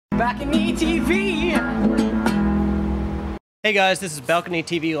BalconyTV. Hey guys, this is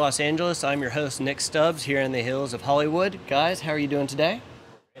BalconyTV Los Angeles. I'm your host Nick Stubbs here in the hills of Hollywood. Guys, how are you doing today?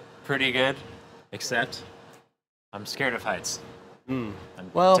 Pretty good, except I'm scared of heights. I'm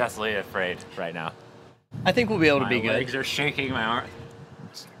Well, deathly afraid right now. I think we'll be able to be My good. legs are shaking, my arm.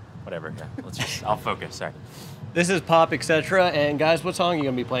 Whatever, yeah, I'll focus, sorry. This is Pop, etc. And guys, what song are you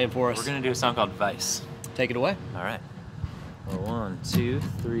going to be playing for us? We're gonna do a song called Vice. Take it away. All right. Well, 1, 2,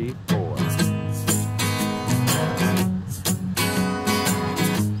 3, 4.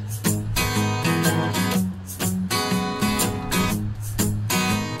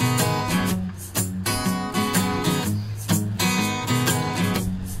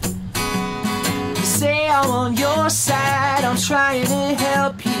 You say I'm on your side, I'm trying to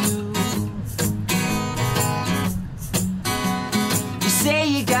help you. You say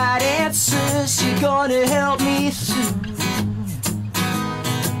you got answers, you're gonna help me through.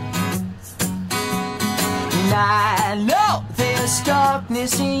 And I know there's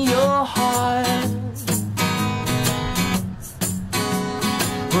darkness in your heart,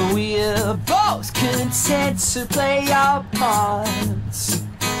 but we're both content to play our parts.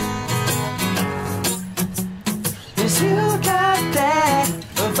 'Cause you got that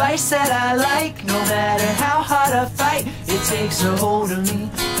advice that I like. No matter how hard I fight, it takes a hold of me.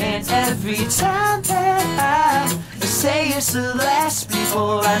 And every time that I say it's the last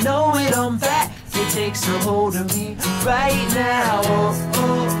before I know it, I'm back. It takes a hold of me right now. Oh,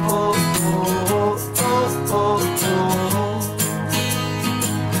 oh, oh, oh, oh, oh, oh.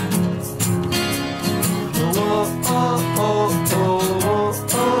 Oh, oh, oh, oh,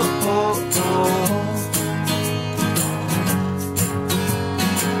 oh, oh.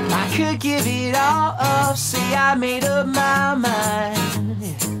 I could give it all up, say I made up my mind.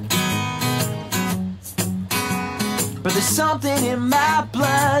 But there's something in my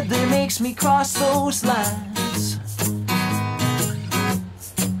blood that makes me cross those lines.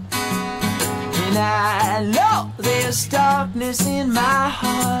 And I know there's darkness in my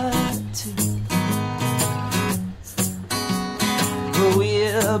heart too, but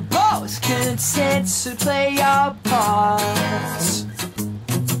we're both content to play our parts.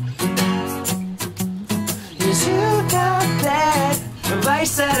 'Cause you got that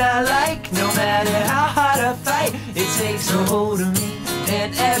advice that I like. No matter how hard I fight, it takes a hold of me.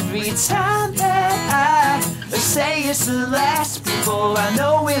 And every time that I say it's the last before I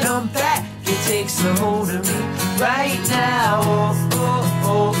know it, I'm back. It takes a hold of me right now. Oh, oh,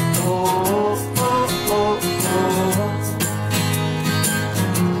 oh, oh, oh, oh, oh.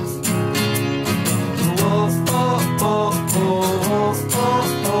 Oh, oh, oh, oh, oh,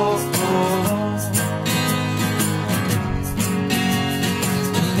 oh, oh.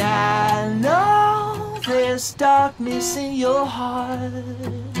 And I know there's darkness in your heart,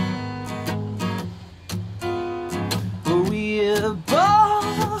 but we're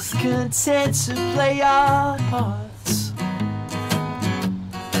both content to play our parts.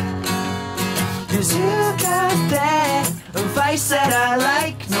 'Cause you got that advice that I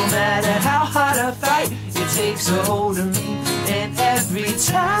like. No matter how hard I fight, it takes a hold of me. And every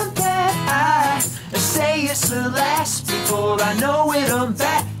time that I say it's the last before I know it, I'm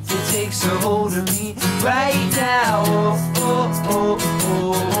back. It takes a hold of me right now. Oh, oh, oh,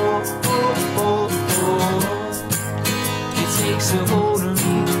 oh, oh, oh, oh. It takes a hold of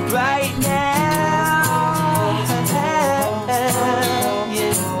me right now. Yeah.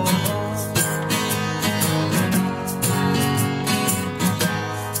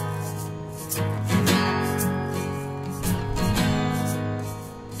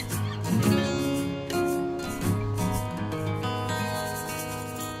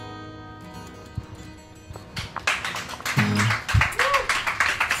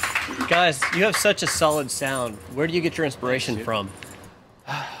 Guys, you have such a solid sound. Where do you get your inspiration from?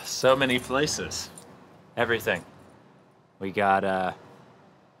 So many places. Everything. We got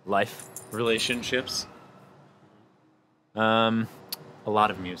life, relationships. A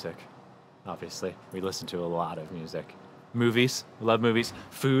lot of music, obviously. We listen to a lot of music. Movies. We love movies.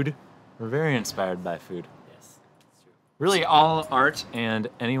 Food. We're very inspired by food. Yes, that's true. Really, all art and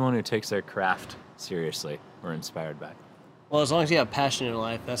anyone who takes their craft seriously, we're inspired by. Well, as long as you have passion in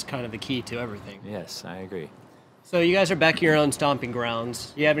life, that's kind of the key to everything. Yes, I agree. So you guys are back in your own stomping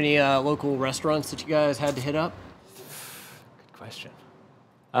grounds. Do you have any local restaurants that you guys had to hit up? Good question.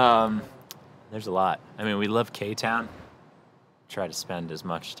 There's a lot. I mean, we love K-Town. Try to spend as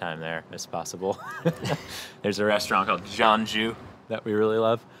much time there as possible. There's a restaurant called Jeonju that we really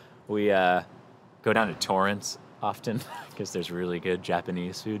love. We go down to Torrance often because there's really good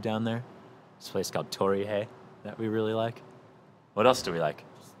Japanese food down there. There's a place called Torihei that we really like. What else do we like?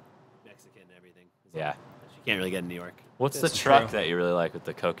 Yeah. You can't really get in New York. What's the This is truck true. that you really like with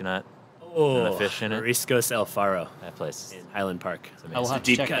the coconut? Oh, And the fish in it? Mariscos El Faro That place. in Highland Park. amazing. I will have to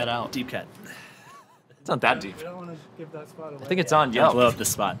Deep check cut. that out. Deep cut. It's not that deep. We don't want to give that spot away. I think it's on Don't Yelp. blow up the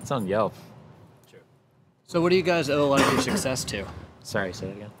spot. It's on Yelp. So what do you guys owe a lot of your success to? Sorry, say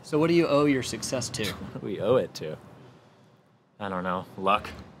that again. So what do you owe your success to? What do we owe it to? I don't know. Luck.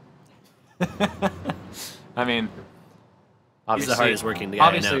 I mean, He's the obviously, hardest working guy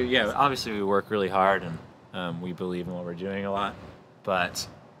I know. obviously we work really hard and we believe in what we're doing a lot. But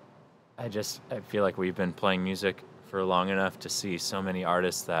I feel like we've been playing music for long enough to see so many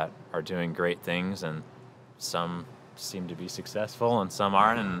artists that are doing great things, and some seem to be successful and some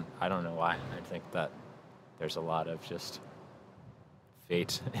aren't, and I don't know why. I think that there's a lot of just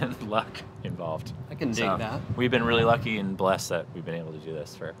fate and luck involved. I can dig So, that. We've been really lucky and blessed that we've been able to do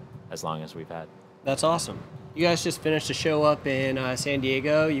this for as long as we've had. That's awesome. You guys just finished a show up in San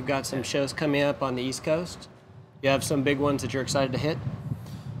Diego. You've got some shows coming up on the East Coast. You have some big ones that you're excited to hit?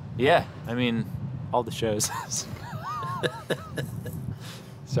 Yeah, I mean, all the shows.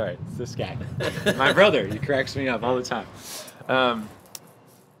 Sorry, it's this guy. My brother, he cracks me up all the time.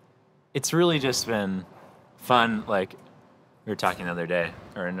 It's really just been fun. Like, we were talking the other day,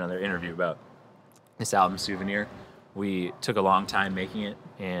 or in another interview, about this album, Souvenir. We took a long time making it,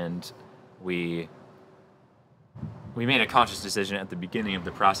 and we made a conscious decision at the beginning of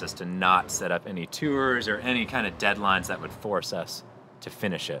the process to not set up any tours or any kind of deadlines that would force us to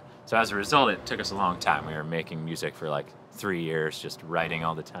finish it. So as a result, it took us a long time. We were making music for like 3 years, just writing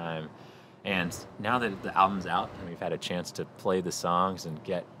all the time. And now that the album's out and we've had a chance to play the songs and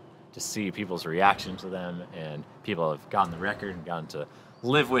get to see people's reaction to them, and people have gotten the record and gotten to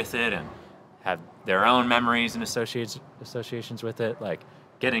live with it and have their own memories and associations with it, like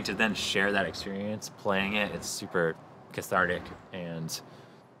getting to then share that experience, playing it, it's super cathartic and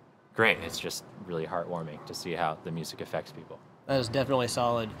great. It's just really heartwarming to see how the music affects people. That is definitely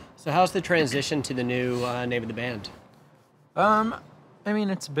solid. So how's the transition to the new name of the band? I mean,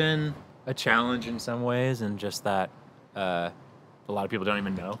 it's been a challenge in some ways, and just that a lot of people don't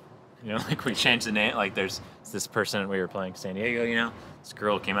even know. You know, like we changed the name. Like there's this person, we were playing San Diego, you know, this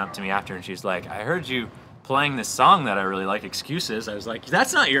girl came up to me after and she's like, I heard you playing this song that I really like, Excuses. I was like,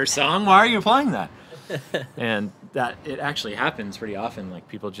 that's not your song. Why are you playing that? And that it actually happens pretty often. Like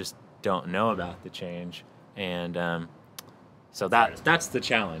people just don't know about the change. And so that's the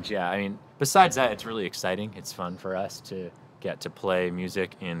challenge. Yeah. I mean, besides that, it's really exciting. It's fun for us to get to play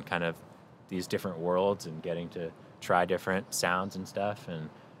music in kind of these different worlds and getting to try different sounds and stuff. And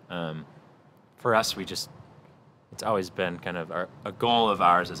for us, it's always been kind of a goal of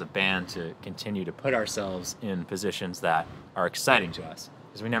ours as a band to continue to put ourselves in positions that are exciting to us,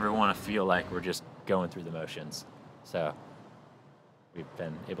 because we never want to feel like we're just going through the motions. So we've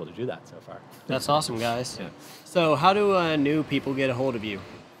been able to do that so far. That's awesome, guys. Yeah. So how do new people get a hold of you?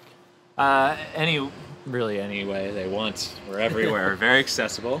 Really any way they want. We're everywhere. We're very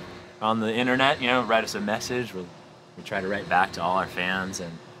accessible on the internet. You know, write us a message. We try to write back to all our fans,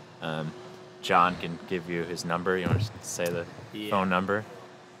 and John can give you his number. You want to say the phone number?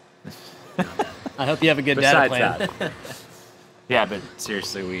 I hope you have a good data plan. Besides that. Yeah, but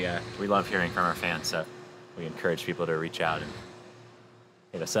seriously, we love hearing from our fans, so we encourage people to reach out and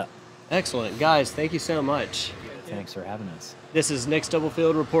hit us up. Excellent. Guys, thank you so much. Thanks for having us. This is Nick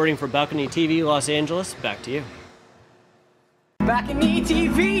Stubblefield reporting for BalconyTV Los Angeles. Back to you.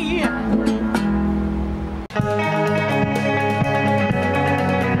 BalconyTV.